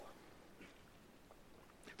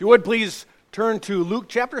If you would, please turn to Luke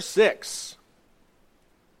chapter 6.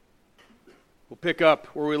 We'll pick up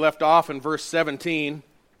where we left off in verse 17.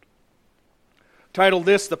 Titled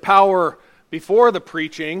this, The Power Before the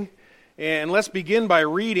Preaching. And let's begin by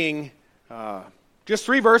reading just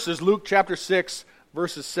 3 verses, Luke chapter 6,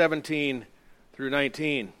 verses 17 through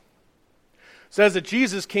 19. It says that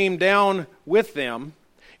Jesus came down with them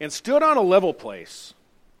and stood on a level place.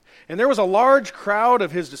 And there was a large crowd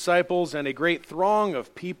of his disciples and a great throng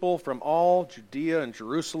of people from all Judea and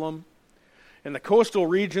Jerusalem and the coastal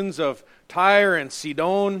regions of Tyre and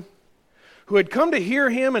Sidon, who had come to hear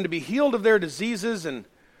him and to be healed of their diseases, and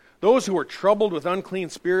those who were troubled with unclean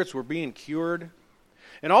spirits were being cured.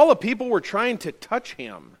 And all the people were trying to touch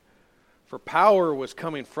him, for power was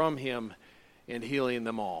coming from him and healing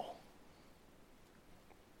them all.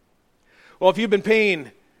 Well, if you've been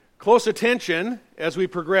paying close attention as we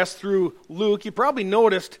progress through Luke, you probably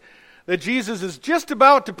noticed that Jesus is just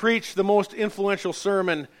about to preach the most influential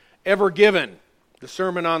sermon ever given, the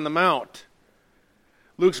Sermon on the Mount.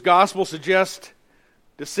 Luke's gospel suggests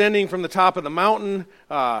descending from the top of the mountain,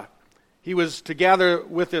 he was to gather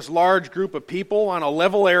with this large group of people on a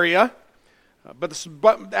level area. But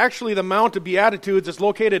actually the Mount of Beatitudes is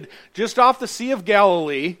located just off the Sea of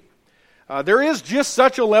Galilee. There is just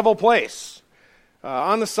such a level place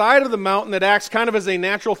on the side of the mountain that acts kind of as a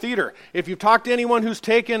natural theater. If you've talked to anyone who's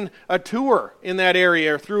taken a tour in that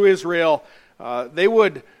area through Israel, they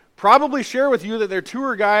would probably share with you that their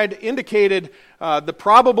tour guide indicated the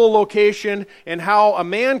probable location and how a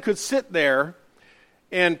man could sit there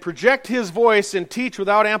and project his voice and teach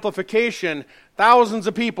without amplification thousands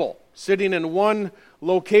of people sitting in one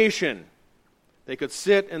location. They could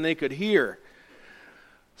sit and they could hear.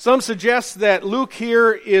 Some suggest that Luke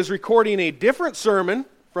here is recording a different sermon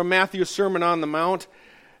from Matthew's Sermon on the Mount.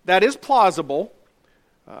 That is plausible.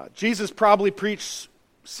 Jesus probably preached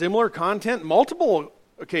similar content multiple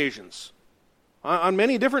occasions, on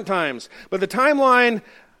many different times. But the timeline,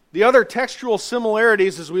 the other textual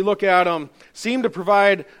similarities as we look at them, seem to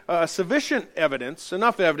provide sufficient evidence,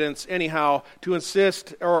 enough evidence anyhow, to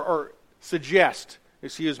insist or suggest,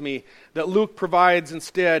 that Luke provides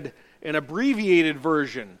instead an abbreviated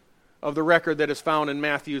version of the record that is found in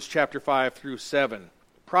Matthew's chapter 5 through 7.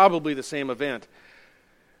 Probably the same event.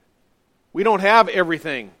 We don't have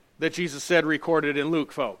everything that Jesus said recorded in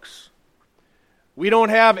Luke, folks. We don't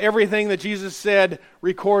have everything that Jesus said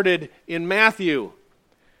recorded in Matthew.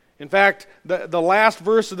 In fact, the last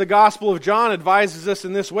verse of the Gospel of John advises us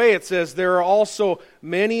in this way. It says, there are also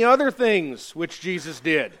many other things which Jesus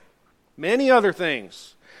did. Many other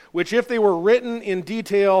things, which if they were written in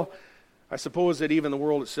detail, I suppose that even the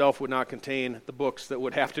world itself would not contain the books that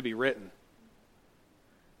would have to be written.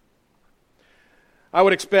 I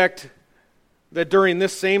would expect that during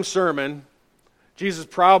this same sermon, Jesus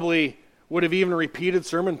probably would have even repeated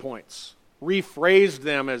sermon points, rephrased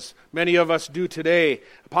them as many of us do today,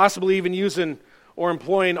 possibly even using or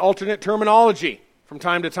employing alternate terminology from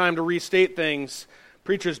time to time to restate things.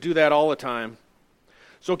 Preachers do that all the time.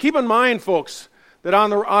 So keep in mind, folks, that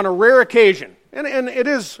on a rare occasion, and it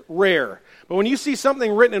is rare, but when you see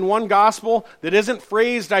something written in one gospel that isn't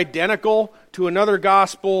phrased identical to another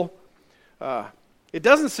gospel, it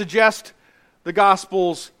doesn't suggest the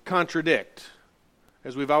gospels contradict.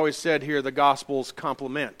 As we've always said here, the gospels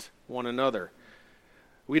complement one another.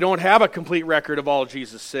 We don't have a complete record of all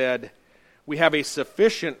Jesus said. We have a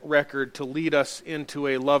sufficient record to lead us into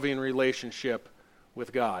a loving relationship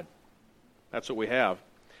with God. That's what we have.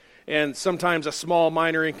 And sometimes a small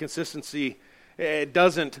minor inconsistency, it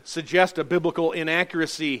doesn't suggest a biblical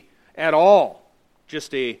inaccuracy at all.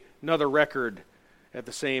 Just another record at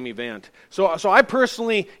the same event. So I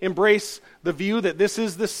personally embrace the view that this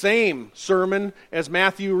is the same sermon as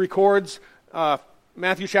Matthew records,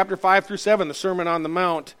 Matthew chapter 5 through 7, the Sermon on the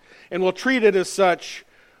Mount, and we'll treat it as such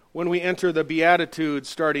when we enter the Beatitudes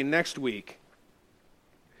starting next week.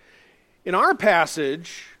 In our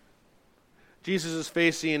passage, Jesus is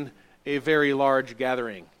facing a very large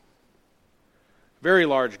gathering. Very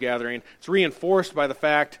large gathering. It's reinforced by the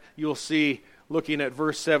fact, you'll see, looking at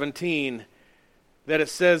verse 17, that it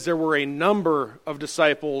says there were a number of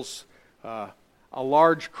disciples, a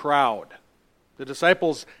large crowd. The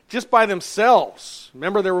disciples just by themselves.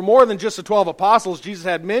 Remember, there were more than just the 12 apostles. Jesus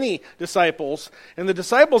had many disciples. And the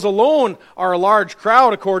disciples alone are a large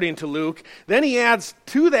crowd, according to Luke. Then he adds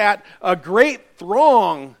to that a great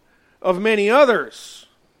throng of many others.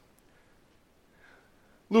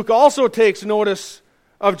 Luke also takes notice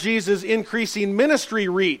of Jesus' increasing ministry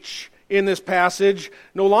reach in this passage.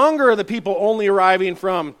 No longer are the people only arriving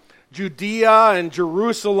from Judea and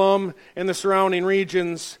Jerusalem and the surrounding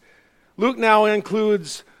regions. Luke now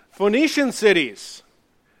includes Phoenician cities.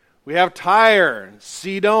 We have Tyre and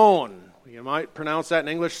Sidon. You might pronounce that in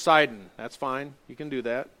English, Sidon. That's fine. You can do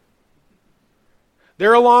that.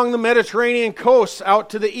 They're along the Mediterranean coast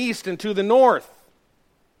out to the east and to the north.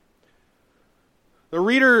 The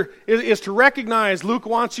reader is to recognize, Luke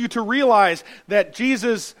wants you to realize that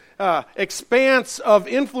Jesus' expanse of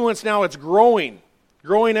influence now, it's growing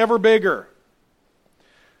ever bigger.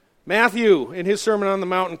 Matthew, in his Sermon on the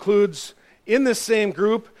Mount, includes in this same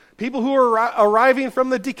group people who are arriving from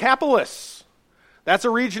the Decapolis. That's a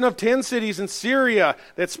region of 10 cities in Syria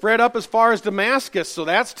that spread up as far as Damascus, so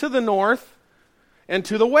that's to the north and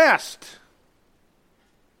to the west.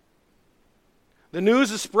 The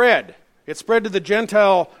news is spread. It spread to the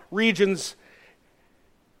Gentile regions,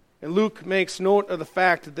 and Luke makes note of the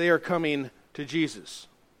fact that they are coming to Jesus.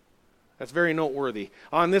 That's very noteworthy.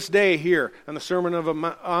 On this day here, on the Sermon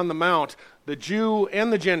on the Mount, the Jew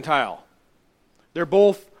and the Gentile, they're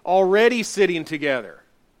both already sitting together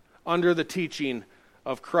under the teaching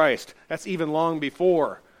of Christ. That's even long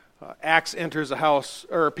before Acts enters the house,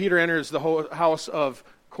 or Peter enters the house of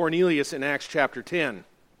Cornelius in Acts chapter 10.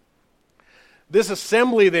 This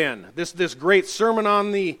assembly then, this great Sermon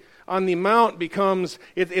on the Mount becomes,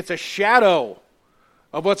 it's a shadow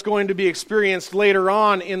of what's going to be experienced later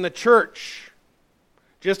on in the church.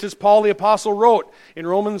 Just as Paul the Apostle wrote in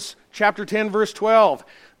Romans chapter 10, verse 12,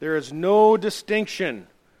 there is no distinction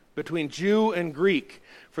between Jew and Greek,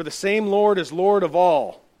 for the same Lord is Lord of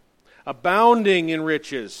all, abounding in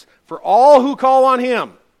riches for all who call on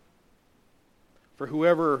Him. For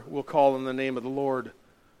whoever will call on the name of the Lord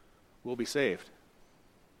will be saved.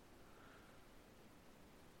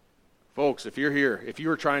 Folks, if you're here, if you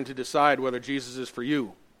are trying to decide whether Jesus is for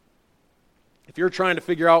you, if you're trying to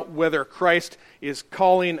figure out whether Christ is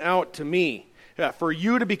calling out to me, for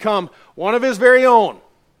you to become one of His very own,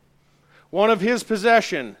 one of His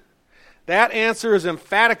possession, that answer is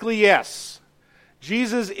emphatically yes.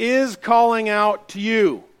 Jesus is calling out to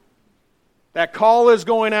you. That call is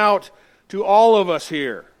going out to all of us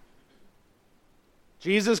here.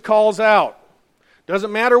 Jesus calls out.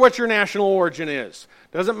 Doesn't matter what your national origin is.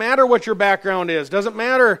 Doesn't matter what your background is. Doesn't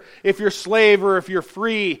matter if you're slave or if you're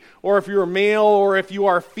free or if you're male or if you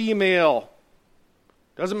are female.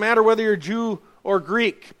 Doesn't matter whether you're Jew or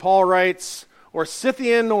Greek, Paul writes, or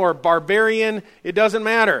Scythian or barbarian. It doesn't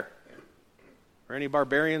matter. Are any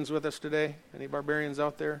barbarians with us today? Any barbarians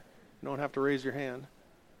out there? You don't have to raise your hand.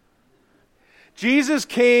 Jesus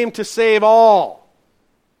came to save all.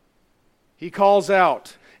 He calls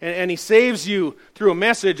out. And He saves you through a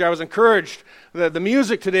message. I was encouraged that the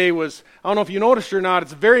music today was, I don't know if you noticed or not,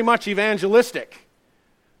 it's very much evangelistic.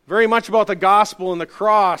 Very much about the gospel and the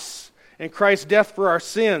cross and Christ's death for our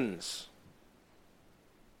sins.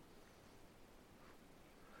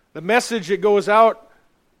 The message that goes out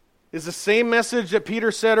is the same message that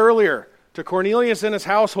Peter said earlier to Cornelius and his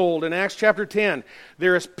household in Acts chapter 10.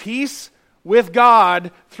 There is peace with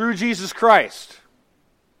God through Jesus Christ.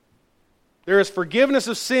 There is forgiveness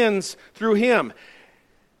of sins through Him.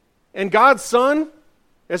 And God's Son,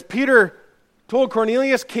 as Peter told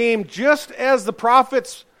Cornelius, came just as the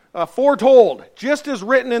prophets foretold, just as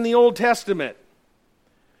written in the Old Testament.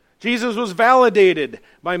 Jesus was validated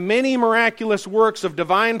by many miraculous works of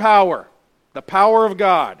divine power, the power of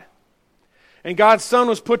God. And God's Son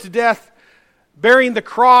was put to death, bearing the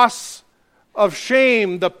cross of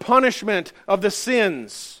shame, the punishment of the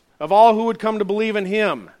sins of all who would come to believe in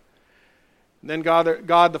Him. Then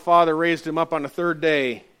God the Father raised Him up on the third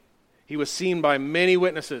day. He was seen by many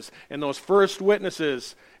witnesses. And those first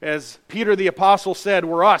witnesses, as Peter the Apostle said,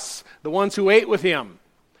 were us, the ones who ate with Him,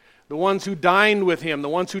 the ones who dined with Him, the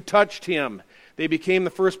ones who touched Him. They became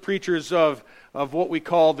the first preachers of what we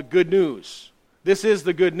call the good news. This is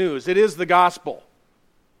the good news. It is the gospel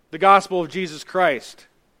of Jesus Christ.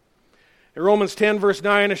 And Romans 10 verse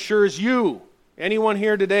 9 assures you, anyone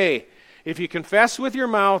here today, if you confess with your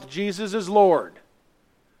mouth Jesus is Lord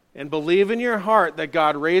and believe in your heart that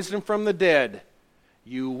God raised Him from the dead,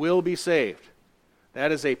 you will be saved.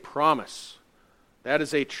 That is a promise. That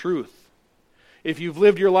is a truth. If you've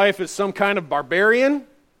lived your life as some kind of barbarian,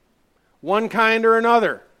 one kind or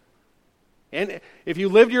another, and if you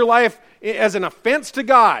lived your life as an offense to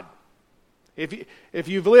God, if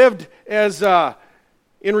you've lived as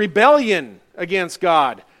in rebellion against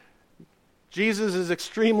God, Jesus is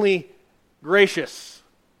extremely gracious.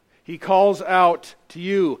 He calls out to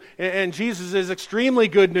you. And Jesus is extremely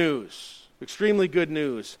good news. Extremely good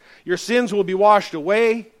news. Your sins will be washed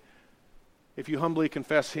away if you humbly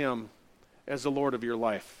confess Him as the Lord of your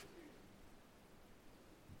life.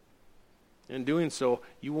 In doing so,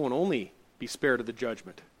 you won't only be spared of the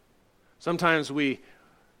judgment. Sometimes we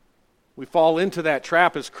We fall into that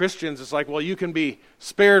trap as Christians. It's like, well, you can be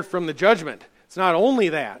spared from the judgment. It's not only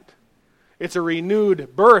that. It's a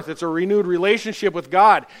renewed birth. It's a renewed relationship with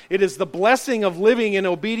God. It is the blessing of living in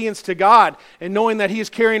obedience to God and knowing that He is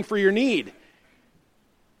caring for your need.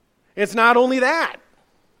 It's not only that.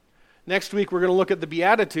 Next week, we're going to look at the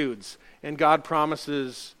Beatitudes, and God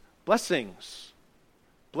promises blessings.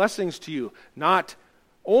 Blessings to you, not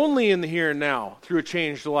only in the here and now through a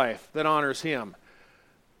changed life that honors Him.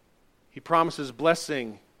 He promises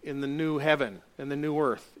blessing in the new heaven and the new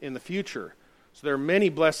earth in the future. So there are many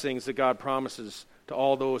blessings that God promises to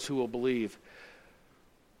all those who will believe.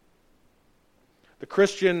 The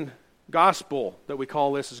Christian gospel that we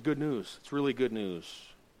call this is good news. It's really good news.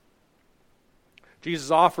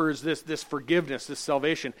 Jesus offers this forgiveness, this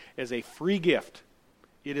salvation, as a free gift.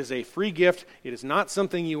 It is a free gift. It is not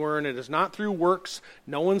something you earn. It is not through works.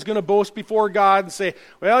 No one's going to boast before God and say,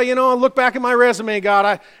 well, look back at my resume,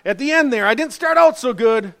 God. At the end there, I didn't start out so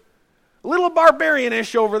good. A little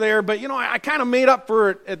barbarian-ish over there, but, I kind of made up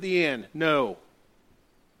for it at the end. No,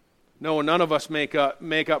 none of us make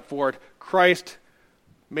up for it. Christ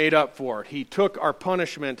made up for it. He took our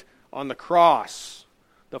punishment on the cross,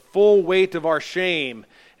 the full weight of our shame,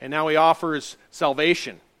 and now He offers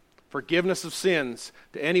salvation, forgiveness of sins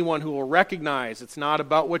to anyone who will recognize it's not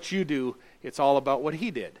about what you do, it's all about what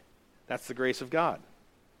He did. That's the grace of God.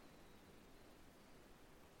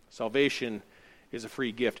 Salvation is a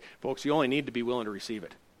free gift. Folks, you only need to be willing to receive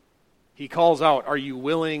it. He calls out, are you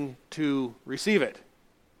willing to receive it?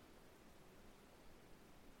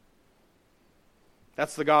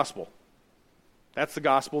 That's the gospel. That's the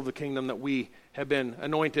gospel of the kingdom that we have been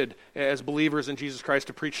anointed as believers in Jesus Christ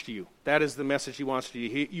to preach to you. That is the message He wants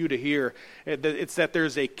you to hear. It's that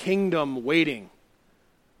there's a kingdom waiting.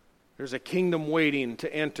 There's a kingdom waiting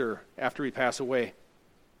to enter after we pass away.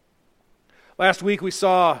 Last week we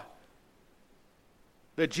saw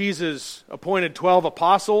that Jesus appointed 12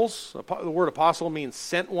 apostles. The word apostle means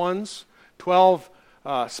sent ones. 12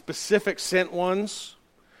 specific sent ones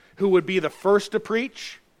who would be the first to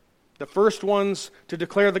preach, the first ones to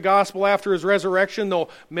declare the gospel after His resurrection, though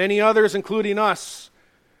many others, including us,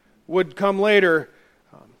 would come later.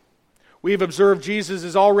 We've observed Jesus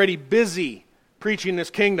is already busy preaching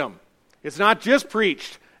this kingdom. It's not just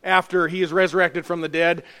preached after He is resurrected from the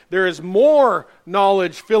dead. There is more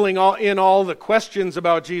knowledge filling in all the questions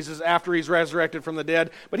about Jesus after He's resurrected from the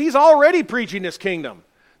dead. But He's already preaching this kingdom.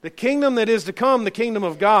 The kingdom that is to come, the kingdom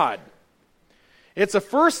of God. It's the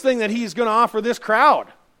first thing that He's going to offer this crowd.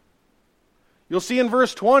 You'll see in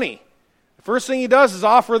verse 20. The first thing He does is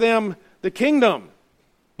offer them the kingdom.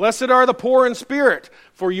 Blessed are the poor in spirit,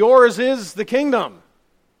 for yours is the kingdom.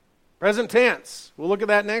 Present tense. We'll look at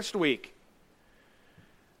that next week.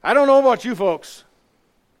 I don't know about you folks.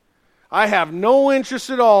 I have no interest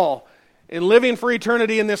at all in living for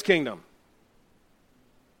eternity in this kingdom.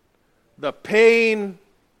 The pain,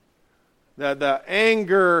 the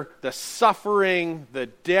anger, the suffering, the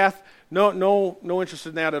death, no interest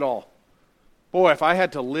in that at all. Boy, if I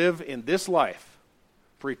had to live in this life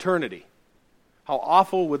for eternity, how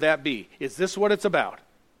awful would that be? Is this what it's about?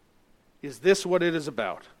 Is this what it is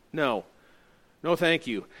about? No. No, thank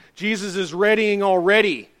you. Jesus is readying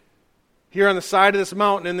already here on the side of this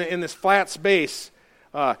mountain in this flat space.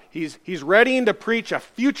 He's readying to preach a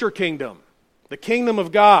future kingdom, the kingdom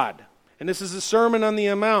of God. And this is a sermon on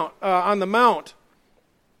the Mount.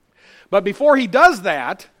 But before He does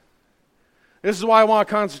that, this is why I want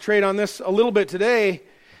to concentrate on this a little bit today.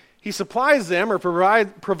 He supplies them or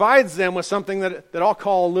provides them with something that I'll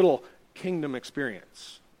call a little kingdom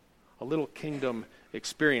experience. A little kingdom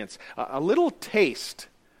experience. A little taste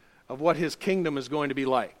of what His kingdom is going to be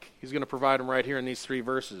like. He's going to provide them right here in these 3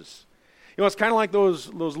 verses. It's kind of like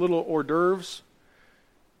those little hors d'oeuvres.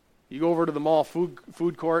 You go over to the mall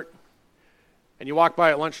food court, and you walk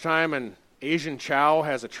by at lunchtime, and Asian Chow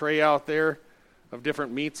has a tray out there of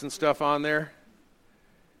different meats and stuff on there.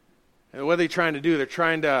 And what are they trying to do? They're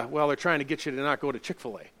trying to get you to not go to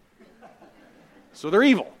Chick-fil-A. So they're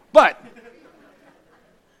evil. But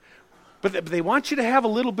they want you to have a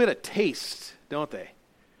little bit of taste, don't they?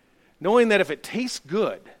 Knowing that if it tastes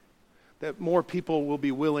good, that more people will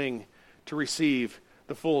be willing to receive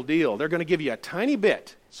the full deal. They're going to give you a tiny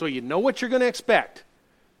bit so you know what you're going to expect.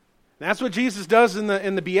 And that's what Jesus does in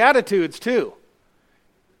the Beatitudes too.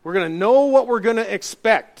 We're going to know what we're going to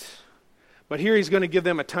expect. But here He's going to give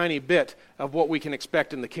them a tiny bit of what we can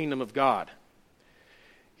expect in the kingdom of God.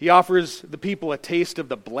 He offers the people a taste of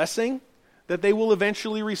the blessing that they will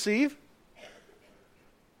eventually receive.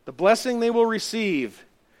 The blessing they will receive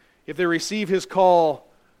if they receive His call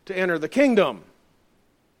to enter the kingdom.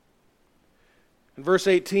 In verse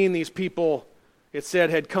 18, these people, it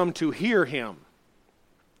said, had come to hear him.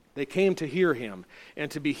 They came to hear him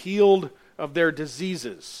and to be healed of their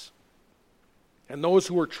diseases. And those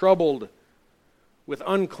who were troubled with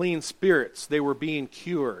unclean spirits, they were being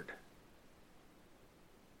cured.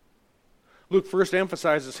 Luke first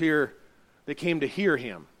emphasizes here, they came to hear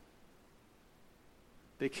him.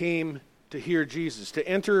 They came to hear Jesus. To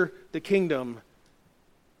enter the kingdom,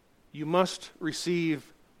 you must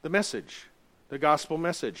receive the message, the gospel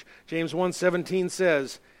message. James 1:17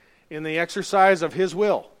 says, in the exercise of his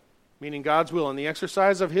will, meaning God's will, in the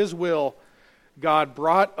exercise of his will, God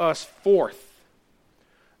brought us forth.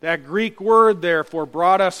 That Greek word there for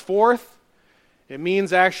brought us forth, it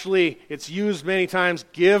means actually, it's used many times,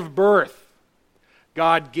 give birth.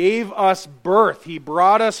 God gave us birth. He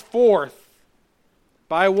brought us forth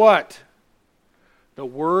by what? The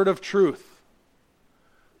word of truth.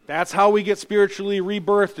 That's how we get spiritually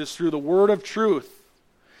rebirthed, is through the word of truth.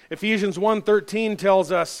 Ephesians 1:13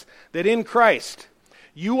 tells us that in Christ,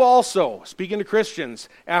 you also, speaking to Christians,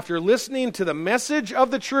 after listening to the message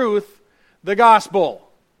of the truth, the gospel.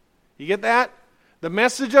 You get that? The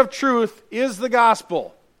message of truth is the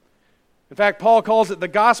gospel. In fact, Paul calls it the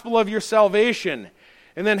gospel of your salvation.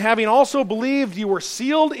 And then having also believed, you were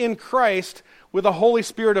sealed in Christ with a Holy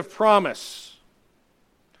Spirit of promise.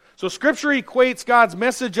 So Scripture equates God's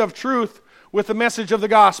message of truth with the message of the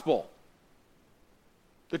gospel.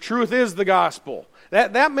 The truth is the gospel.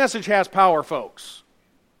 That message has power, folks.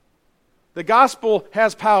 The gospel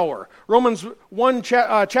has power. Romans 1,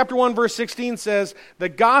 chapter 1, verse 16 says, the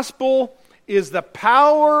gospel is the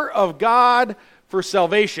power of God for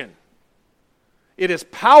salvation. It is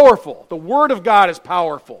powerful. The Word of God is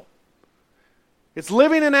powerful. It's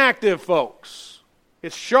living and active, folks.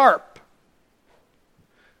 It's sharp.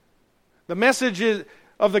 The message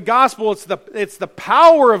of the gospel, it's the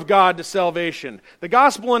power of God to salvation. The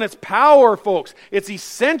gospel and its power, folks, it's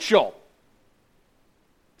essential.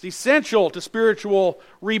 It's essential to spiritual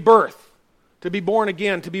rebirth, to be born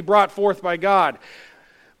again, to be brought forth by God.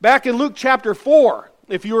 Back in Luke chapter 4,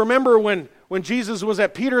 if you remember when Jesus was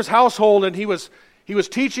at Peter's household and he was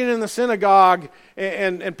teaching in the synagogue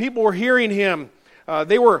and people were hearing him,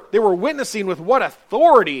 they were witnessing with what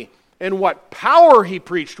authority and what power he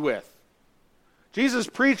preached with. Jesus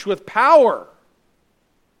preached with power.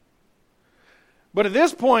 But at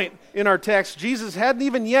this point in our text, Jesus hadn't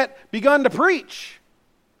even yet begun to preach.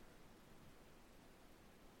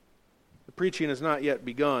 The preaching has not yet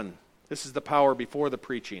begun. This is the power before the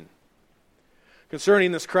preaching.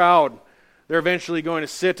 Concerning this crowd, they're eventually going to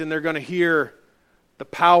sit and they're going to hear the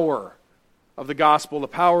power of the gospel, the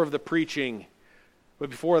power of the preaching. But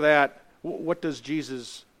before that, what does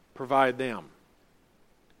Jesus provide them?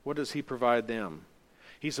 What does he provide them?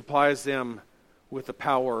 He supplies them with the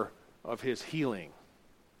power of his healing.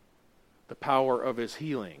 The power of his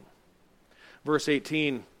healing. Verse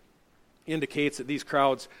 18 indicates that these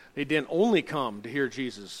crowds, they didn't only come to hear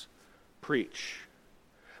Jesus preach,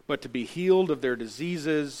 but to be healed of their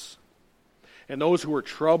diseases. And those who were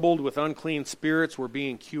troubled with unclean spirits were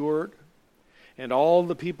being cured. And all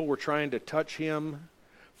the people were trying to touch him,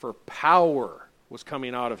 for power was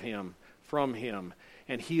coming out of him, from him,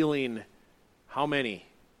 and healing how many?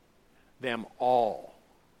 Them all.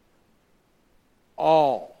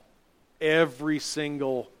 All. Every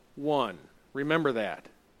single one. Remember that.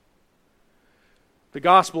 The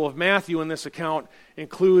Gospel of Matthew in this account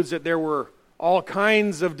includes that there were all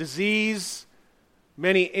kinds of disease,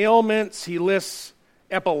 many ailments. He lists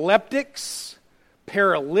epileptics,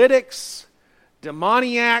 paralytics,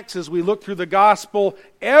 demoniacs. As we look through the gospel,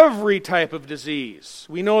 every type of disease.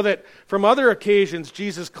 We know that from other occasions,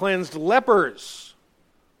 Jesus cleansed lepers.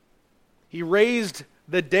 He raised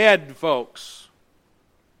the dead, folks.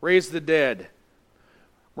 Raised the dead.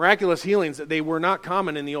 Miraculous healings, that they were not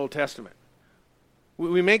common in the Old Testament.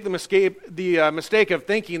 We make the mistake of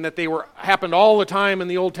thinking that they happened all the time in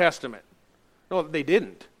the Old Testament. No, they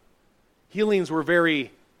didn't. Healings were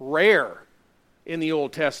very rare in the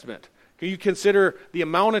Old Testament. Can you consider the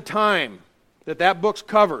amount of time that book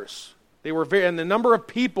covers? They were and the number of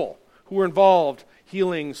people who were involved,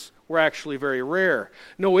 healings were actually very rare.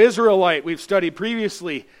 No Israelite, we've studied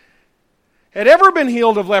previously, had ever been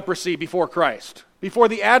healed of leprosy before Christ, before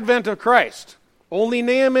the advent of Christ. Only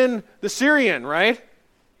Naaman the Syrian, right?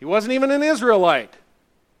 He wasn't even an Israelite.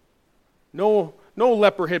 No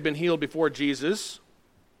leper had been healed before Jesus.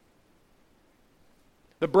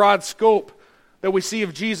 The broad scope that we see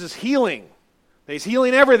of Jesus healing. He's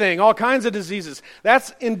healing everything, all kinds of diseases.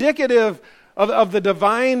 That's indicative of the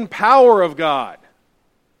divine power of God.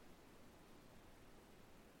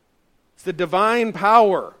 It's the divine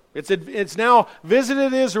power It's now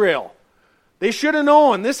visited Israel. They should have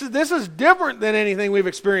known. This is different than anything we've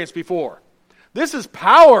experienced before. This is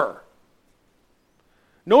power.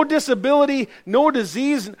 No disability, no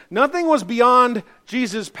disease, nothing was beyond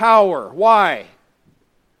Jesus' power. Why?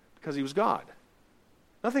 Because he was God.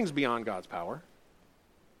 Nothing's beyond God's power.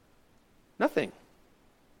 Nothing.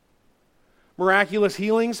 Miraculous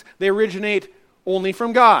healings, they originate only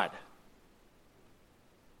from God.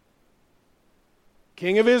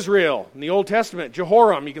 King of Israel in the Old Testament,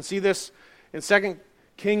 Jehoram, you can see this in 2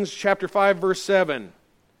 Kings chapter 5, verse 7.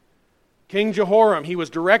 King Jehoram, he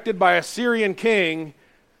was directed by a Syrian king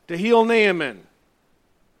to heal Naaman.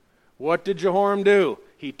 What did Jehoram do?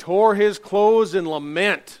 He tore his clothes in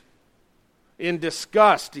lament, in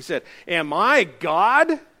disgust. He said, "Am I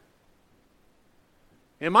God?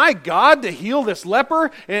 Am I God to heal this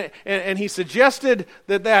leper?" And he suggested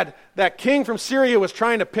that king from Syria was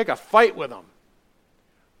trying to pick a fight with him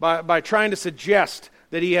by trying to suggest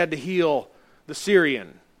that he had to heal the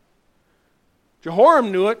Syrian.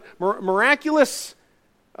 Jehoram knew it. Miraculous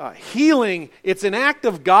healing, it's an act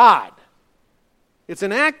of God. It's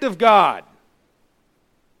an act of God.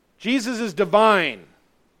 Jesus is divine.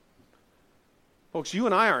 Folks, you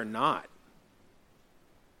and I are not.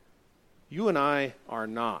 You and I are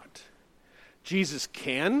not. Jesus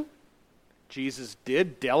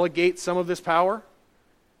did delegate some of this power.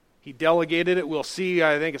 He delegated it. We'll see,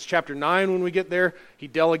 I think it's chapter 9 when we get there. He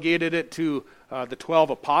delegated it to the 12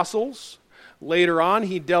 apostles. Later on,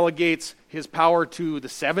 he delegates his power to the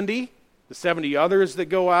 70 others that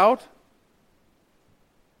go out.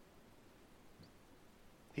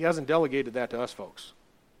 He hasn't delegated that to us, folks.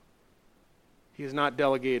 He has not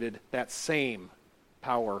delegated that same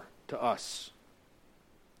power to us.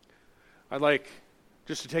 I'd like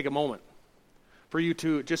just to take a moment for you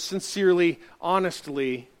to just sincerely,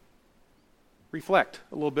 honestly reflect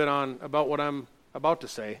a little bit about what I'm about to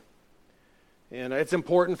say. And it's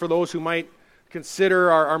important for those who might consider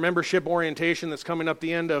our membership orientation that's coming up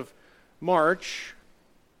the end of March.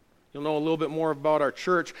 You'll know a little bit more about our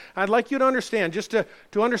church. I'd like you to understand, just to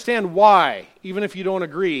understand why, even if you don't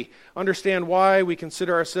agree, understand why we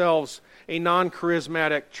consider ourselves a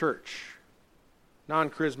non-charismatic church.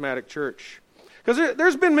 Non-charismatic church. Because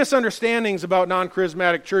there's been misunderstandings about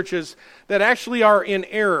non-charismatic churches that actually are in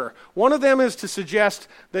error. One of them is to suggest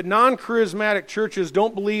that non-charismatic churches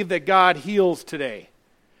don't believe that God heals today.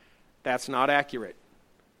 That's not accurate.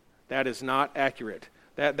 That is not accurate.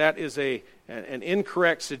 That is an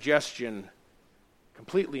incorrect suggestion,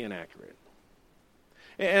 completely inaccurate.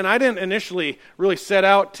 And I didn't initially really set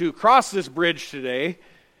out to cross this bridge today,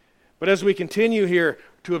 but as we continue here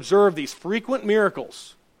to observe these frequent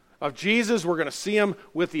miracles of Jesus, we're going to see them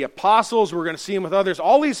with the apostles, we're going to see them with others,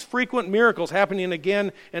 all these frequent miracles happening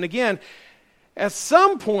again and again. At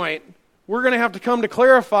some point, we're going to have to come to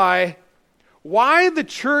clarify why the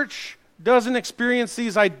church doesn't experience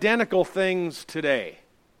these identical things today.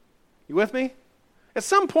 You with me? At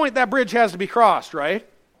some point, that bridge has to be crossed, right?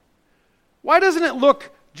 Why doesn't it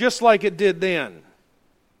look just like it did then?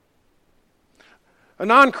 A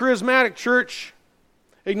non-charismatic church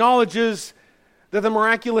acknowledges that the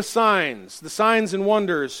miraculous signs, the signs and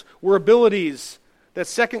wonders, were abilities that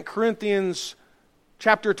 2 Corinthians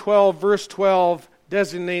chapter 12, verse 12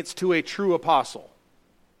 designates to a true apostle.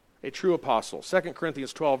 A true apostle. 2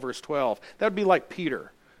 Corinthians 12, verse 12. That would be like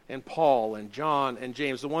Peter and Paul and John and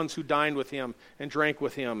James, the ones who dined with him and drank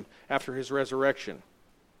with him after his resurrection.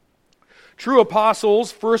 True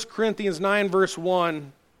apostles, 1 Corinthians 9, verse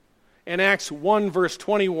 1, and Acts 1, verse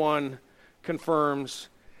 21 confirms,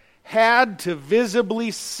 had to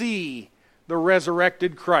visibly see the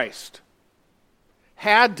resurrected Christ.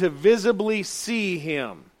 Had to visibly see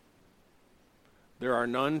him. There are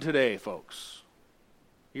none today, folks.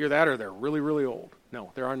 Either that or they're really, really old.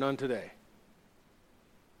 No, there are none today.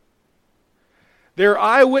 Their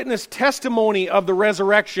eyewitness testimony of the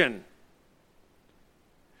resurrection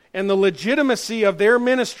and the legitimacy of their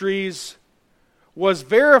ministries was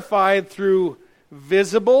verified through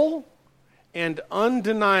visible and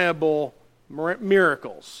undeniable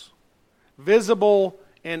miracles. Visible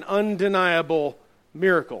and undeniable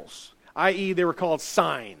miracles. I.e., they were called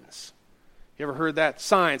signs. You ever heard that?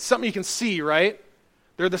 Signs. Something you can see, right?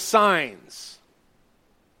 They're the signs.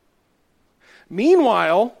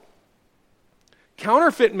 Meanwhile,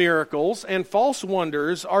 counterfeit miracles and false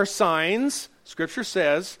wonders are signs, Scripture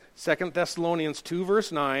says, 2 Thessalonians 2,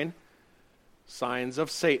 verse 9, signs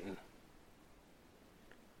of Satan.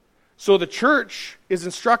 So the church is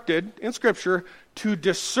instructed in Scripture to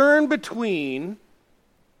discern between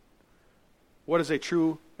what is a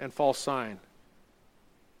true and false sign.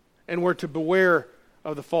 And we're to beware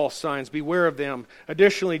of the false signs. Beware of them.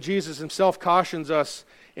 Additionally, Jesus himself cautions us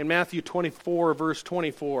in Matthew 24, verse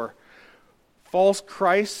 24. False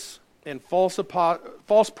Christs and false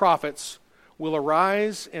prophets will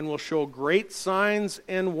arise and will show great signs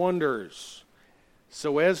and wonders,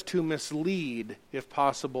 so as to mislead, if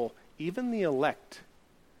possible, even the elect.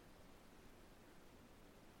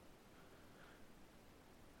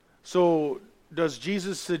 So, does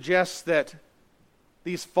Jesus suggest that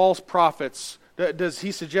these false prophets, does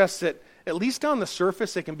he suggest that at least on the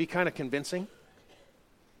surface it can be kind of convincing?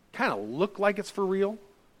 Kind of look like it's for real?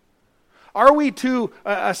 Are we to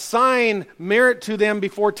assign merit to them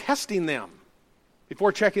before testing them?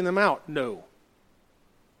 Before checking them out? No.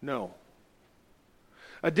 No.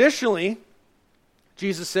 Additionally,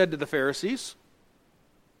 Jesus said to the Pharisees,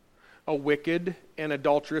 a wicked and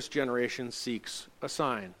adulterous generation seeks a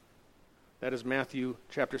sign. That is Matthew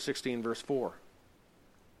chapter 16, verse 4.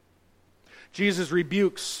 Jesus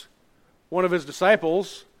rebukes one of his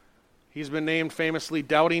disciples. He's been named famously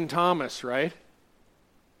Doubting Thomas, right?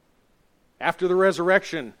 After the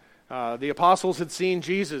resurrection, the apostles had seen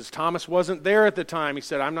Jesus. Thomas wasn't there at the time. He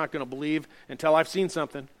said, I'm not going to believe until I've seen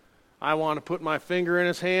something. I want to put my finger in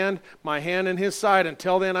his hand, my hand in his side.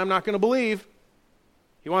 Until then, I'm not going to believe.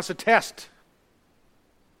 He wants to test.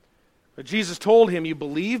 But Jesus told him, you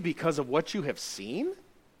believe because of what you have seen?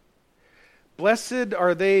 Blessed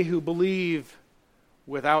are they who believe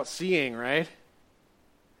without seeing, right?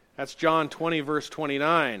 That's John 20, verse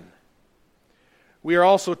 29. We are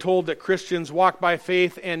also told that Christians walk by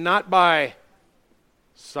faith and not by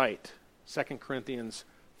sight. 2 Corinthians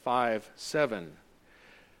 5:7.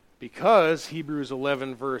 Because Hebrews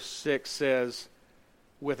 11, verse 6 says,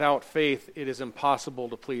 without faith it is impossible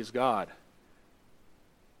to please God.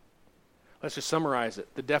 Let's just summarize it.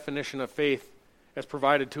 The definition of faith as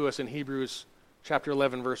provided to us in Hebrews chapter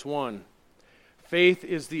 11, verse 1. Faith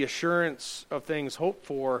is the assurance of things hoped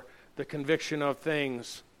for, the conviction of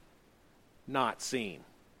things not seen.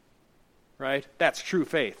 Right? That's true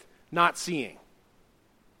faith. Not seeing.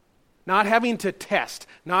 Not having to test.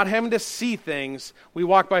 Not having to see things. We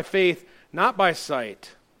walk by faith, not by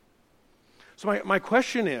sight. So my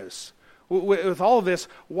question is, with all of this,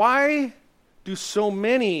 why do so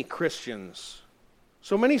many Christians,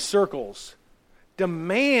 so many circles,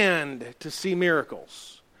 demand to see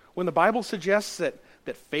miracles when the Bible suggests that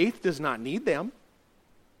faith does not need them?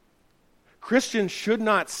 Christians should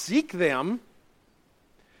not seek them.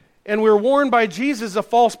 And we're warned by Jesus that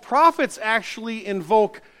false prophets actually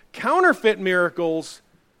invoke counterfeit miracles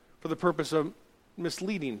for the purpose of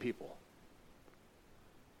misleading people.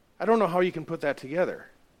 I don't know how you can put that together.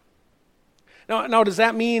 Now, does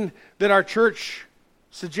that mean that our church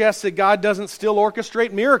suggests that God doesn't still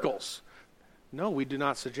orchestrate miracles? No, we do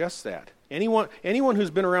not suggest that. Anyone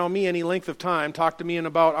who's been around me any length of time, talked to me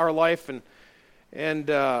about our life and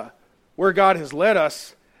where God has led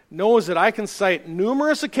us, knows that I can cite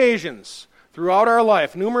numerous occasions throughout our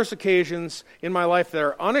life, numerous occasions in my life that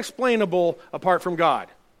are unexplainable apart from God.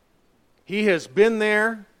 He has been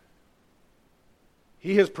there.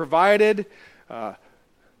 He has provided.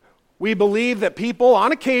 We believe that people,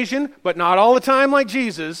 on occasion, but not all the time like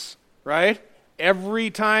Jesus, right? Every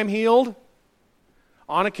time healed.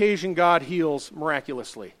 On occasion, God heals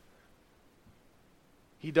miraculously.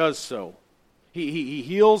 He does so. He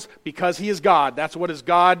heals because he is God. That's what is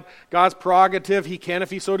God's prerogative. He can if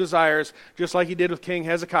he so desires, just like he did with King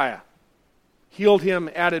Hezekiah. Healed him,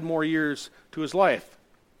 added more years to his life.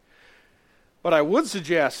 But I would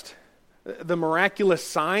suggest the miraculous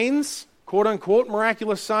signs, quote-unquote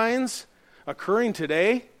miraculous signs, occurring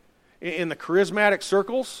today in the charismatic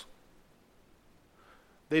circles,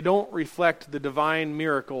 they don't reflect the divine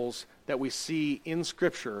miracles that we see in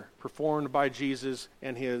Scripture performed by Jesus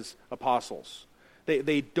and his apostles.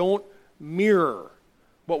 They don't mirror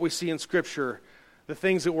what we see in Scripture, the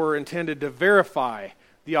things that were intended to verify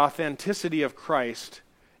the authenticity of Christ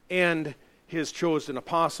and his chosen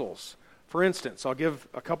apostles. For instance, I'll give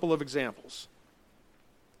a couple of examples.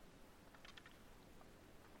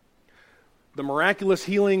 The miraculous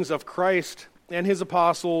healings of Christ and his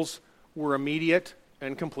apostles were immediate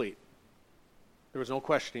and complete. There was no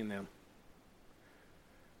questioning them.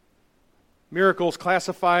 Miracles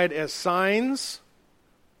classified as signs,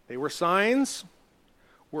 they were signs,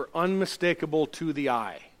 were unmistakable to the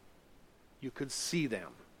eye. You could see them.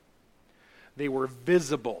 They were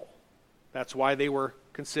visible. That's why they were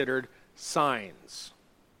considered signs.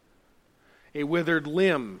 A withered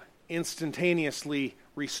limb instantaneously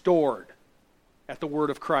restored at the word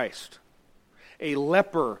of Christ. A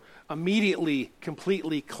leper immediately,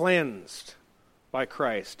 completely cleansed by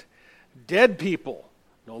Christ. Dead people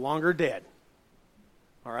no longer dead.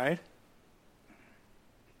 All right?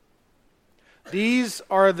 These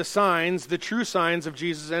are the signs, the true signs of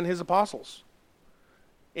Jesus and his apostles.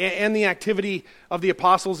 And the activity of the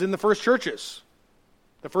apostles in the first churches.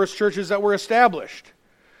 The first churches that were established.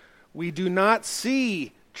 We do not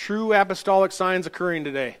see true apostolic signs occurring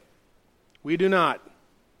today. We do not.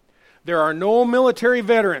 There are no military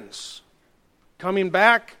veterans coming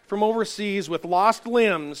back from overseas with lost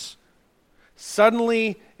limbs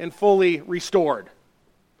suddenly and fully restored.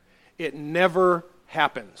 It never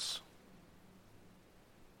happens.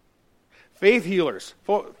 Faith healers,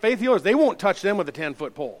 they won't touch them with a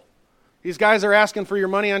 10-foot pole. These guys are asking for your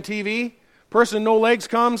money on TV. Person no legs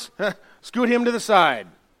comes, scoot him to the side.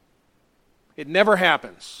 It never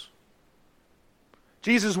happens.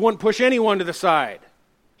 Jesus wouldn't push anyone to the side.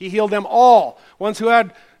 He healed them all, ones who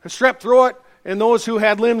had a strep throat and those who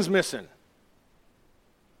had limbs missing.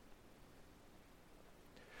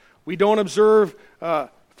 We don't observe,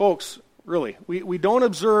 folks, really, we don't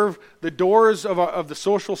observe the doors of the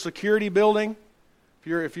Social Security building.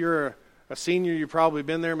 If you're a senior, you've probably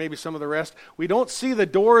been there, maybe some of the rest. We don't see the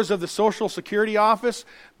doors of the Social Security office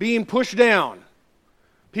being pushed down.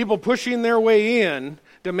 People pushing their way in,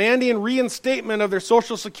 demanding reinstatement of their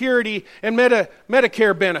Social Security and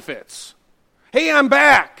Medicare benefits. Hey, I'm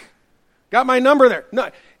back. Got my number there. No,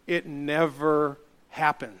 it never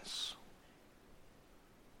happens.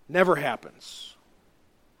 Never happens.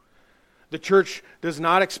 The church does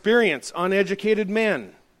not experience uneducated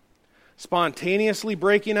men spontaneously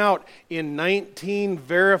breaking out in 19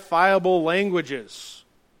 verifiable languages.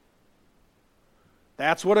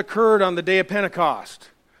 That's what occurred on the day of Pentecost.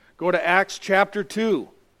 Go to Acts chapter 2.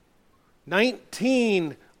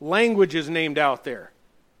 19 languages named out there.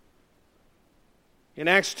 In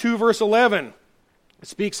Acts 2 verse 11, it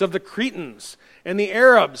speaks of the Cretans and the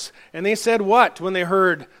Arabs. And they said what when they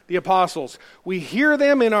heard the apostles? We hear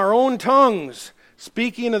them in our own tongues,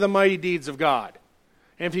 speaking of the mighty deeds of God.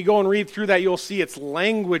 And if you go and read through that, you'll see it's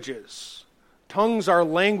languages. Tongues are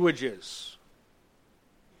languages.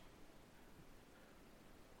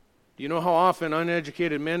 Do you know how often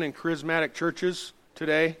uneducated men in charismatic churches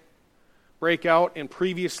today break out in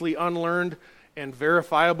previously unlearned and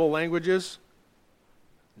verifiable languages?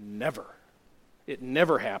 Never. It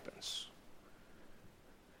never happens.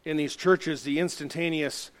 In these churches, the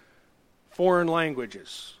instantaneous foreign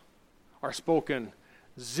languages are spoken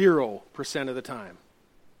 0% of the time.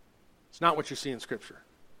 It's not what you see in Scripture.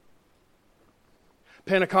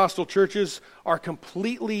 Pentecostal churches are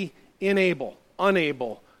completely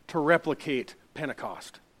unable to replicate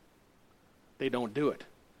Pentecost. They don't do it.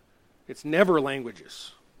 It's never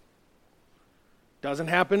languages. Doesn't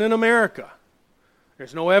happen in America.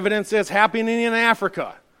 There's no evidence that it's happening in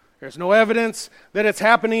Africa. There's no evidence that it's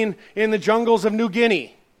happening in the jungles of New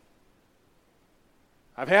Guinea.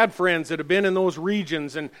 I've had friends that have been in those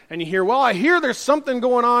regions, and you hear, well, I hear there's something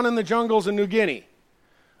going on in the jungles in New Guinea.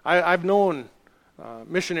 I've known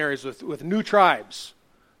missionaries with new tribes.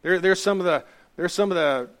 They're some of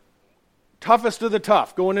the toughest of the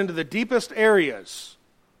tough, going into the deepest areas.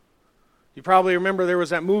 You probably remember there was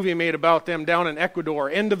that movie made about them down in Ecuador,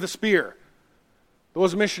 End of the Spear.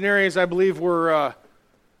 Those missionaries, I believe, were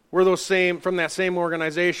those from that same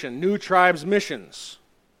organization, New Tribes Missions.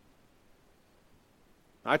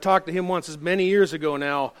 I talked to him once, it's many years ago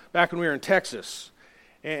now, back when we were in Texas.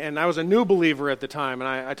 And I was a new believer at the time. And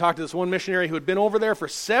I talked to this one missionary who had been over there for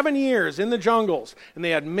 7 years in the jungles. And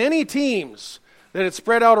they had many teams that had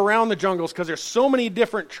spread out around the jungles because there's so many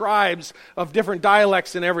different tribes of different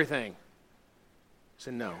dialects and everything. I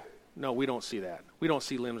said, no, we don't see that. We don't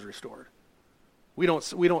see limbs restored. We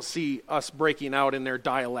don't see us breaking out in their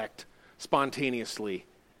dialect spontaneously.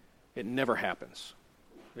 It never happens.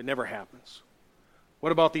 It never happens.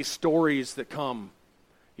 What about these stories that come,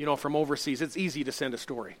 from overseas? It's easy to send a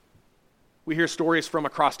story. We hear stories from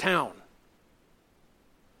across town.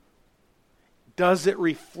 Does it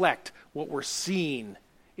reflect what we're seeing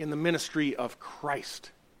in the ministry of Christ?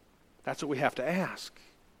 That's what we have to ask.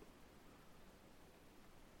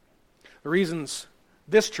 The reasons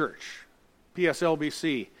this church,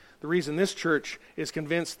 PSLBC, the reason this church is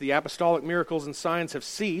convinced the apostolic miracles and signs have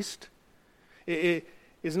ceased is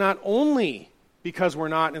not only because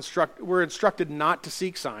we're instructed not to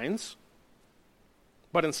seek signs,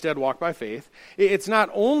 but instead walk by faith. It's not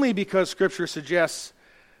only because Scripture suggests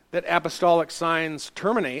that apostolic signs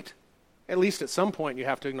terminate, at least at some point you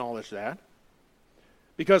have to acknowledge that,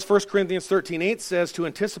 because 1 Corinthians 13:8 says to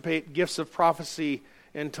anticipate gifts of prophecy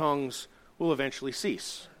and tongues will eventually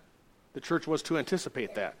cease. The church was to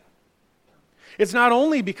anticipate that. It's not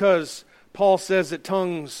only because Paul says that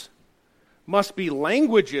tongues must be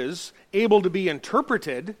languages able to be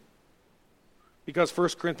interpreted, because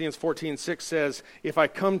 1 Corinthians 14:6 says, "If I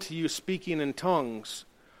come to you speaking in tongues,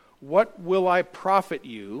 what will I profit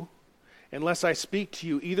you unless I speak to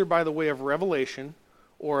you either by the way of revelation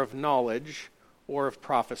or of knowledge or of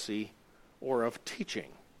prophecy or of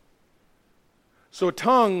teaching?" So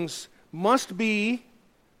tongues must be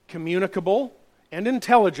communicable and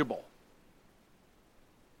intelligible,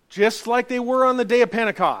 just like they were on the day of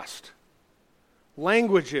Pentecost.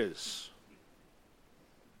 Languages.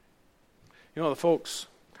 You know, the folks,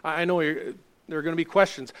 I know there are going to be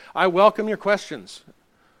questions. I welcome your questions.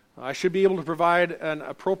 I should be able to provide an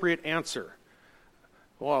appropriate answer.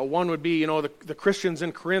 Well, one would be, the Christians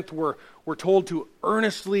in Corinth were told to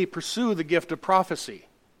earnestly pursue the gift of prophecy.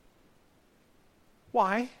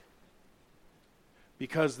 Why?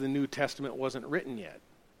 Because the New Testament wasn't written yet.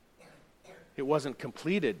 It wasn't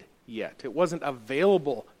completed yet. It wasn't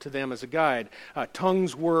available to them as a guide.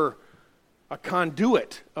 Tongues were a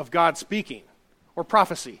conduit of God speaking, or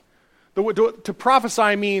prophecy. To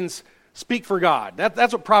prophesy means speak for God.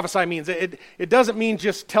 That's what prophesy means. It doesn't mean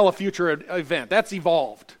just tell a future event. That's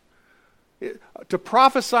evolved. To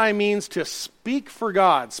prophesy means to speak for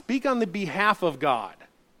God, speak on the behalf of God.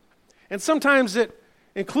 And sometimes it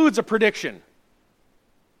includes a prediction.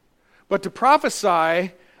 But to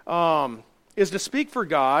prophesy is to speak for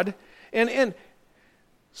God, and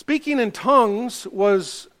speaking in tongues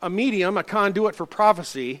was a medium, a conduit for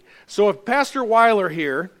prophecy. So if Pastor Weiler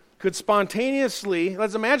here could spontaneously,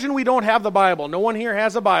 let's imagine we don't have the Bible. No one here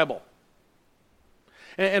has a Bible.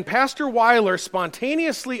 And Pastor Weiler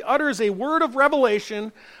spontaneously utters a word of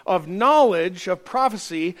revelation, of knowledge, of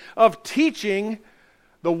prophecy, of teaching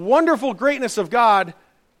the wonderful greatness of God,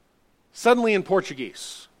 suddenly in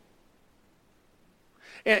Portuguese.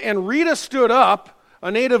 And Rita stood up,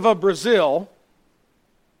 a native of Brazil,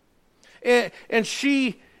 and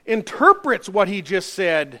she interprets what he just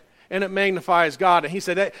said, and it magnifies God. And he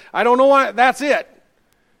said, I don't know why, that's it.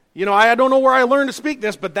 I don't know where I learned to speak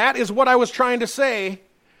this, but that is what I was trying to say.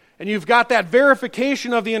 And you've got that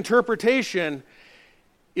verification of the interpretation.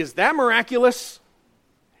 Is that miraculous?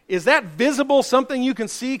 Is that visible, something you can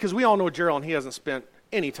see? Because we all know Gerald, and he hasn't spent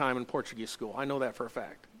any time in Portuguese school. I know that for a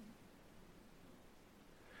fact.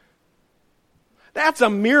 That's a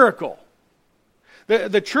miracle.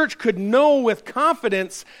 The church could know with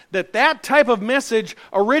confidence that type of message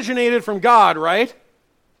originated from God, right?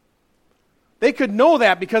 They could know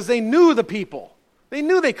that because they knew the people. They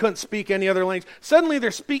knew they couldn't speak any other language. Suddenly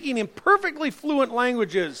they're speaking in perfectly fluent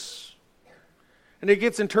languages. And it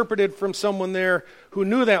gets interpreted from someone there who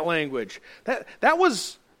knew that language. That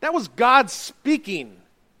was God speaking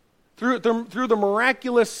through the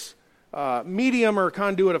miraculous medium or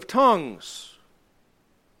conduit of tongues.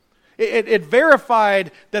 It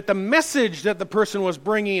verified that the message that the person was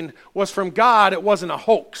bringing was from God. It wasn't a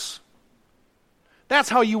hoax. That's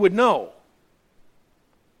how you would know.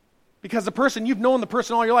 Because you've known the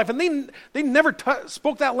person all your life, and they never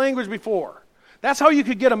spoke that language before. That's how you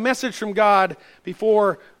could get a message from God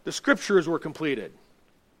before the Scriptures were completed.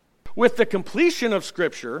 With the completion of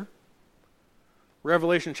Scripture,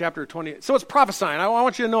 Revelation chapter 20, so it's prophesying. I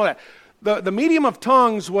want you to know that. The medium of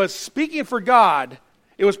tongues was speaking for God.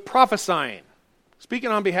 It was prophesying,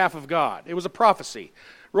 speaking on behalf of God. It was a prophecy.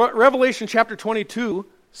 Revelation chapter 22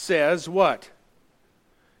 says what?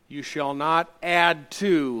 You shall not add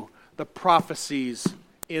to the prophecies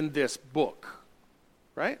in this book.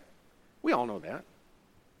 Right? We all know that.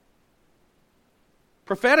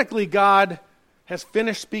 Prophetically, God has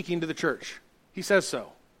finished speaking to the church. He says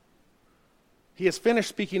so. He has finished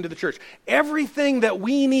speaking to the church. Everything that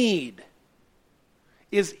we need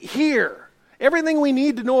is here. Everything we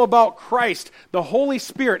need to know about Christ, the Holy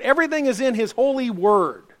Spirit, everything is in His holy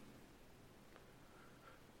word.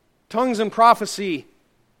 Tongues and prophecy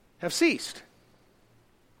have ceased.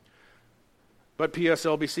 But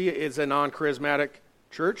PSLBC is a non-charismatic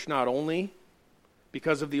church, not only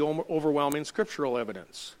because of the overwhelming scriptural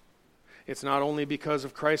evidence. It's not only because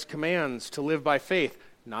of Christ's commands to live by faith,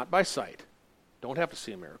 not by sight. Don't have to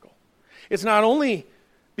see a miracle. It's not only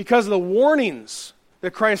because of the warnings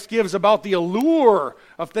that Christ gives about the allure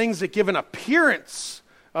of things that give an appearance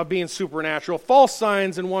of being supernatural, false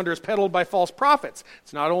signs and wonders peddled by false prophets.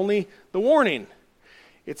 It's not only the warning.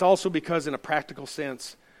 It's also because, in a practical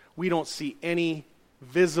sense, we don't see any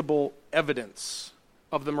visible evidence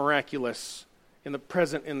of the miraculous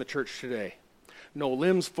present in the church today. No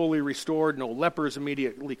limbs fully restored, no lepers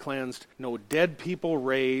immediately cleansed, no dead people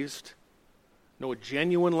raised, no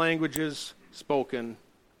genuine languages spoken,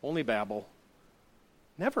 only babble.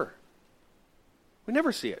 Never. We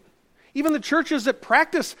never see it. Even the churches that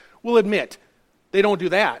practice will admit they don't do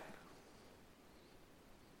that.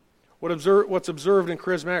 What's observed in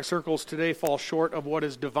charismatic circles today falls short of what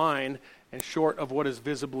is divine and short of what is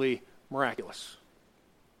visibly miraculous.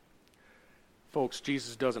 Folks,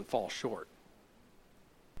 Jesus doesn't fall short.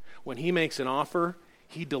 When he makes an offer,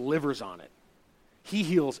 he delivers on it. He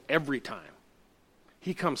heals every time.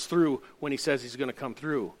 He comes through when he says he's going to come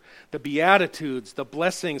through. The Beatitudes, the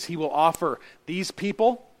blessings he will offer these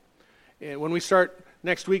people, and when we start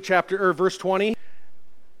next week, verse 20,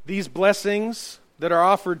 these blessings that are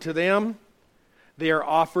offered to them, they are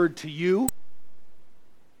offered to you.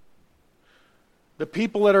 The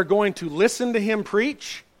people that are going to listen to him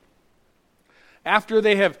preach, after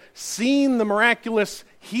they have seen the miraculous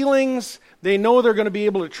healings, they know they're going to be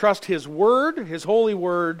able to trust his word, his holy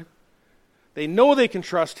word. They know they can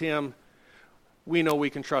trust him. We know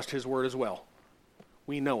we can trust his word as well.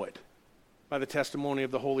 We know it by the testimony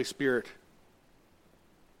of the Holy Spirit.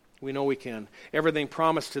 We know we can. Everything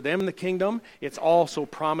promised to them in the kingdom, it's also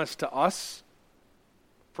promised to us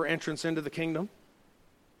for entrance into the kingdom.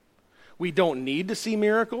 We don't need to see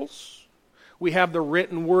miracles. We have the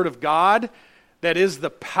written word of God that is the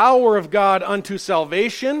power of God unto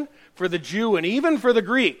salvation for the Jew and even for the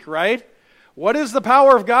Greek, right? What is the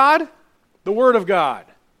power of God? The word of God.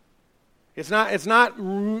 It's not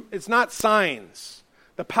signs.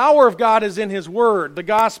 The power of God is in his word, the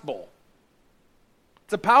gospel.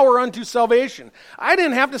 It's a power unto salvation. I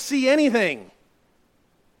didn't have to see anything.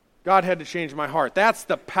 God had to change my heart. That's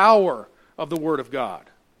the power of the word of God.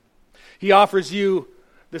 He offers you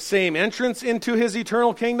the same entrance into his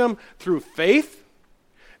eternal kingdom through faith.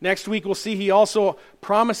 Next week we'll see he also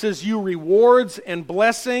promises you rewards and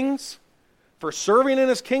blessings for serving in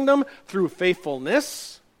his kingdom through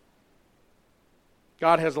faithfulness.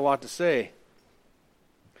 God has a lot to say.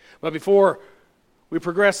 But before we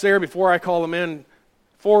progress there, before I call the men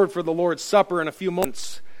forward for the Lord's Supper in a few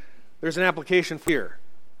moments, there's an application here.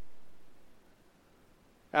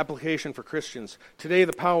 Application for Christians. Today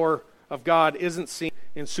the power of God isn't seen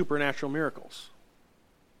in supernatural miracles.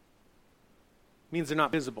 It means they're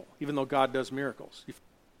not visible, even though God does miracles.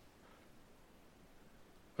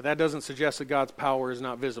 But that doesn't suggest that God's power is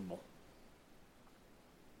not visible.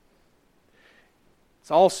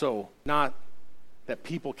 It's also not that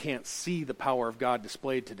people can't see the power of God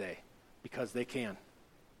displayed today, because they can.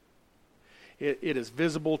 It is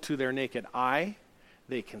visible to their naked eye.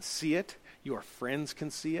 They can see it. Your friends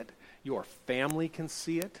can see it. Your family can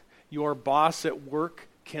see it. Your boss at work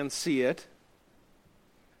can see it.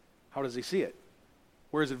 How does he see it?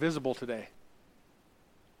 Where is it visible today?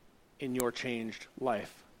 In your changed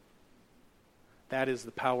life. That is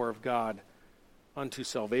the power of God unto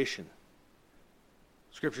salvation.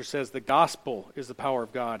 Scripture says the gospel is the power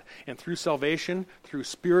of God. And through salvation, through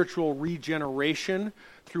spiritual regeneration,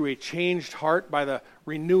 through a changed heart by the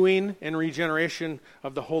renewing and regeneration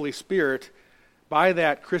of the Holy Spirit, by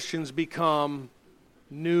that Christians become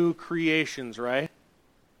new creations, right?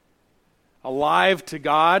 Alive to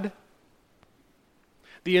God.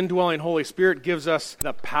 The indwelling Holy Spirit gives us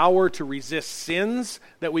the power to resist sins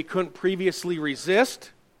that we couldn't previously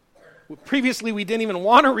resist. Previously, we didn't even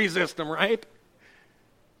want to resist them, right?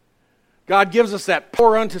 God gives us that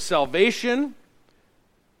power unto salvation.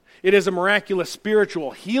 It is a miraculous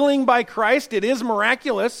spiritual healing by Christ. It is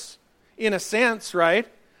miraculous in a sense, right?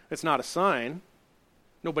 It's not a sign.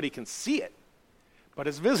 Nobody can see it, but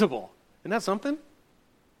it's visible. Isn't that something?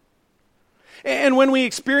 And when we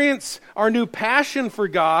experience our new passion for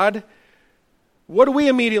God, what do we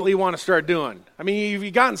immediately want to start doing? I mean,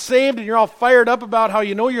 you've gotten saved and you're all fired up about how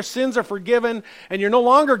you know your sins are forgiven and you're no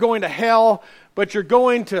longer going to hell, but you're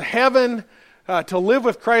going to heaven to live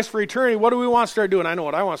with Christ for eternity. What do we want to start doing? I know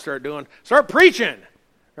what I want to start doing. Start preaching,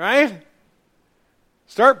 right?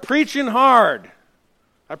 Start preaching hard.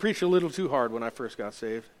 I preached a little too hard when I first got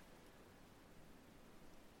saved.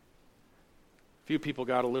 Few people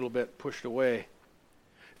got a little bit pushed away.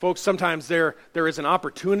 Folks, sometimes there is an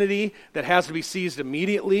opportunity that has to be seized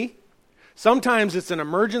immediately. Sometimes it's an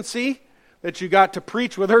emergency that you got to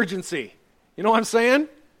preach with urgency. You know what I'm saying?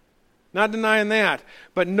 Not denying that.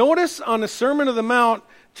 But notice on the Sermon on the Mount,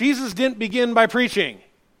 Jesus didn't begin by preaching.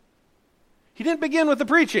 He didn't begin with the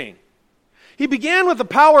preaching. He began with the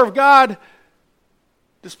power of God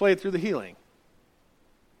displayed through the healing.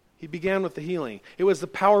 He began with the healing. It was the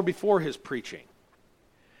power before his preaching.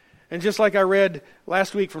 And just like I read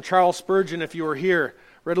last week from Charles Spurgeon, if you were here,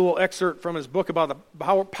 read a little excerpt from his book about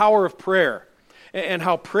the power of prayer and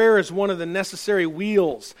how prayer is one of the necessary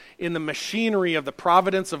wheels in the machinery of the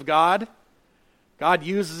providence of God. God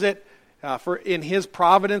uses it in his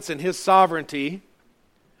providence and his sovereignty.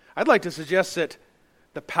 I'd like to suggest that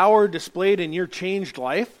the power displayed in your changed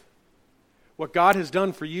life, what God has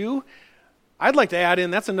done for you, I'd like to add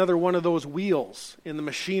in, that's another one of those wheels in the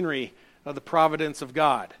machinery of the providence of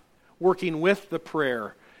God, working with the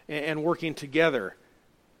prayer and working together.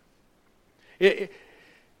 It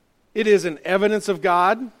is an evidence of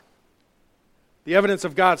God, the evidence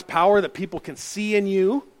of God's power that people can see in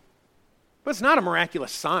you, but it's not a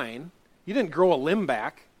miraculous sign. You didn't grow a limb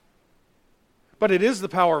back. But it is the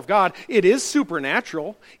power of God. It is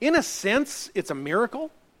supernatural. In a sense, it's a miracle.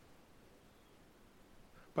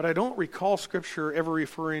 But I don't recall Scripture ever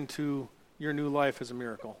referring to your new life as a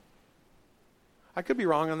miracle. I could be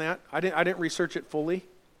wrong on that. I didn't research it fully.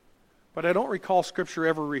 But I don't recall Scripture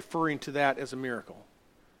ever referring to that as a miracle.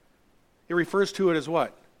 It refers to it as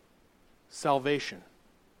what? Salvation.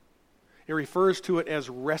 It refers to it as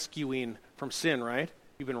rescuing from sin, right?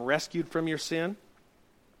 You've been rescued from your sin.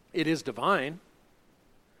 It is divine.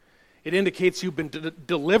 It indicates you've been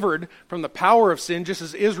delivered from the power of sin, just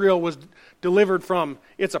as Israel was delivered from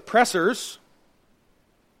its oppressors.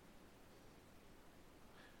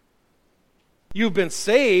 You've been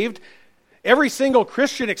saved. Every single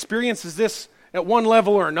Christian experiences this at one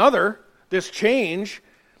level or another, this change.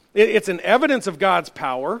 It's an evidence of God's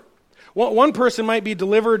power. One person might be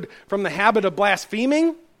delivered from the habit of blaspheming.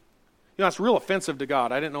 You know, that's real offensive to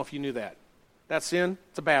God. I didn't know if you knew that. That sin,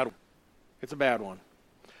 it's a bad one. It's a bad one.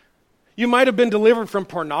 You might have been delivered from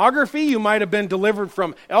pornography. You might have been delivered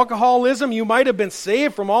from alcoholism. You might have been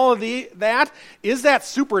saved from all of that. Is that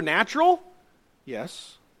supernatural?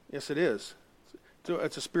 Yes. Yes, it is.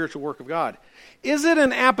 It's a spiritual work of God. Is it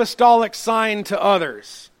an apostolic sign to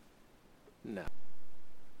others? No.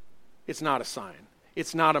 It's not a sign.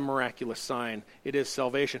 It's not a miraculous sign. It is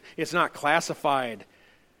salvation. It's not classified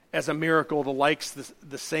as a miracle, the likes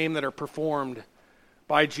the same that are performed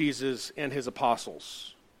by Jesus and his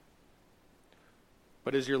apostles.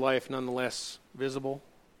 But is your life nonetheless visible?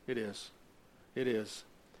 It is. It is.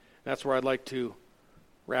 That's where I'd like to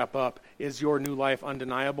wrap up. Is your new life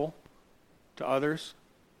undeniable to others?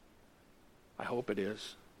 I hope it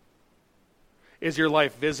is. Is your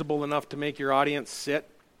life visible enough to make your audience sit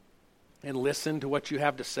and listen to what you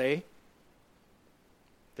have to say?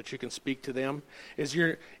 That you can speak to them? Is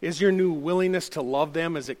your new willingness to love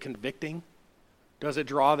them, is it convicting? Does it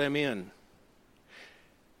draw them in?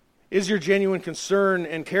 Is your genuine concern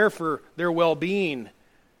and care for their well-being,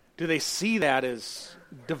 do they see that as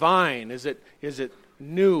divine? Is it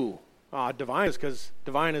new? Divine is because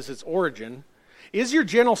divine is its origin. Is your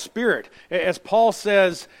gentle spirit, as Paul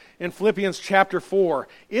says in Philippians chapter 4,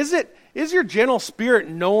 is your gentle spirit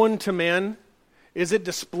known to men? Is it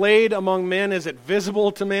displayed among men? Is it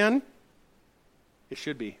visible to men? It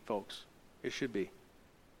should be, folks. It should be.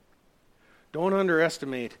 Don't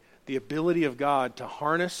underestimate the ability of God to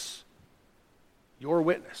harness your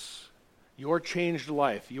witness, your changed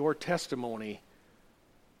life, your testimony,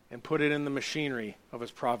 and put it in the machinery of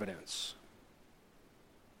his providence.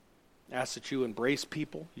 Ask that you embrace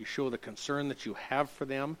people, you show the concern that you have for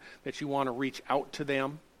them, that you want to reach out to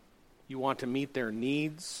them, you want to meet their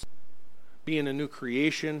needs. Being a new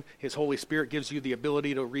creation, his Holy Spirit gives you the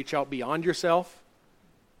ability to reach out beyond yourself,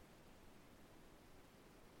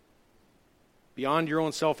 beyond your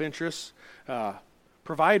own self-interest.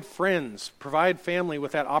 Provide friends, provide family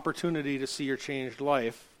with that opportunity to see your changed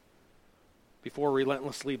life before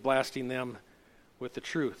relentlessly blasting them with the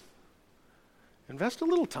truth. Invest a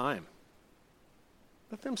little time.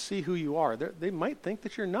 Let them see who you are. They might think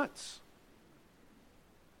that you're nuts.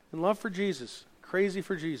 In love for Jesus, crazy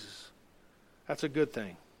for Jesus, that's a good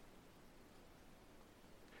thing.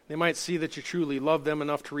 They might see that you truly love them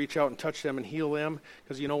enough to reach out and touch them and heal them.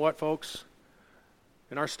 Because you know what, folks?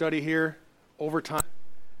 In our study here, over time,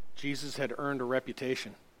 Jesus had earned a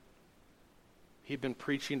reputation. He'd been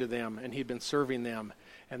preaching to them, and he'd been serving them,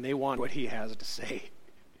 and they want what he has to say.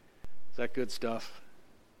 Is that good stuff?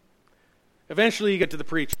 Eventually you get to the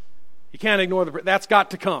preaching. You can't ignore that's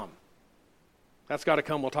got to come. That's got to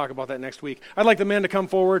come. We'll talk about that next week. I'd like the men to come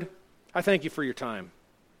forward. I thank you for your time.